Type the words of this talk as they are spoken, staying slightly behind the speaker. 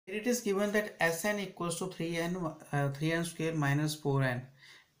It is given that Sn equals to 3n square minus 4n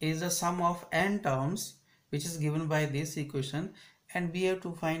is the sum of n terms, which is given by this equation, and we have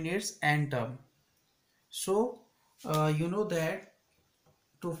to find its n term. So you know that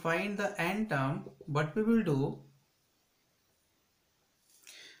to find the n term, what we will do,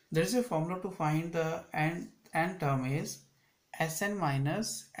 there is a formula to find the n term is Sn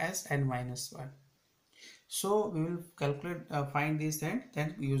minus Sn minus 1. So we will calculate, find this, and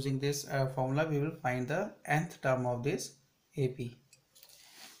then using this formula we will find the nth term of this AP.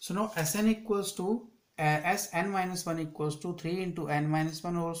 So now Sn equals to Sn minus 1 equals to 3 into n minus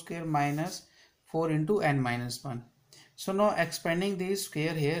 1 whole square minus 4 into n minus 1. So now expanding this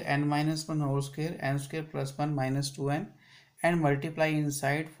square here, n minus 1 whole square, n square plus 1 minus 2n, and multiply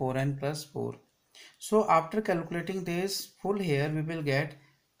inside 4n plus 4. So after calculating this full here, we will get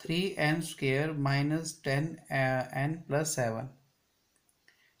 3n square minus 10n plus 7.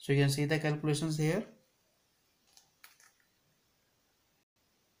 So you can see the calculations here.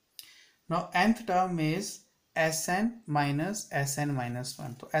 Now nth term is Sn minus Sn minus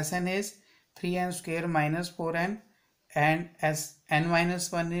 1. So Sn is 3n square minus 4n, and Sn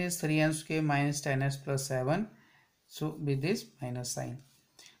minus 1 is 3n square minus 10s plus 7. So with this minus sign.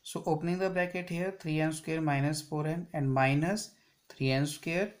 So opening the bracket here, 3n square minus 4n and minus 3n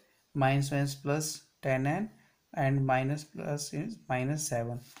square minus 1 is plus 10n, and minus plus is minus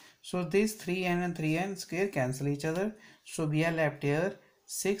 7. So these 3n and 3n square cancel each other. So we are left here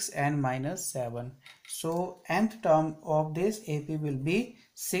 6n minus 7. So nth term of this AP will be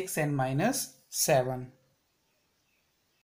 6n minus 7.